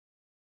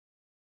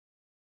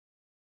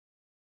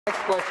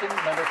question,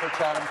 member for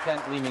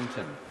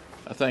Chatham-Kent-Leamington.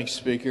 Thanks,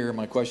 Speaker.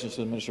 My question is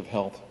to the Minister of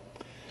Health.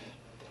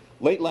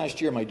 Late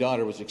last year, my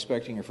daughter was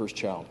expecting her first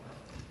child.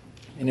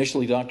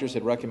 Initially, doctors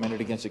had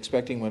recommended against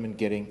expecting women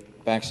getting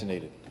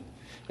vaccinated.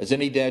 As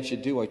any dad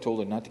should do, I told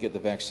her not to get the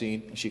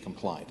vaccine, and she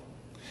complied.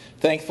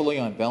 Thankfully,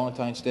 on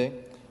Valentine's Day,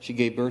 she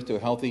gave birth to a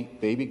healthy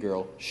baby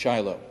girl,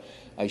 Shiloh.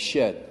 I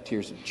shed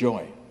tears of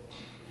joy.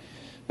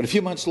 But a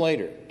few months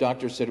later,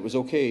 doctors said it was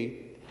okay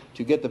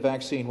to get the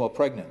vaccine while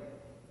pregnant.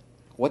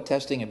 What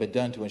testing had been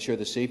done to ensure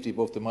the safety of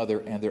both the mother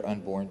and their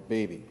unborn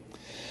baby?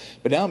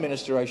 But now,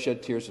 Minister, I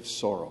shed tears of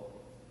sorrow.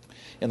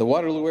 In the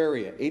Waterloo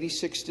area,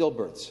 86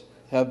 stillbirths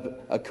have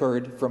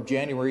occurred from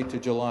January to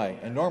July,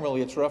 and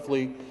normally it's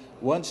roughly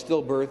one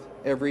stillbirth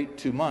every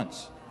 2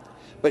 months.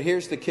 But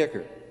here's the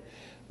kicker.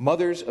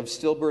 Mothers of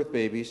stillbirth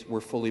babies were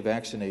fully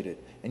vaccinated,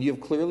 and you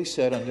have clearly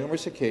said on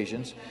numerous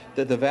occasions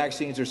that the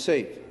vaccines are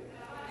safe.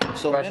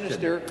 So,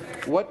 Minister,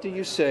 what do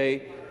you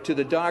say to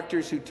the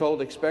doctors who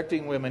told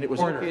expecting women it was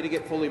okay to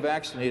get fully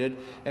vaccinated,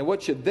 and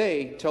what should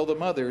they tell the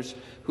mothers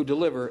who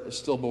deliver a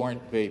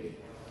stillborn baby?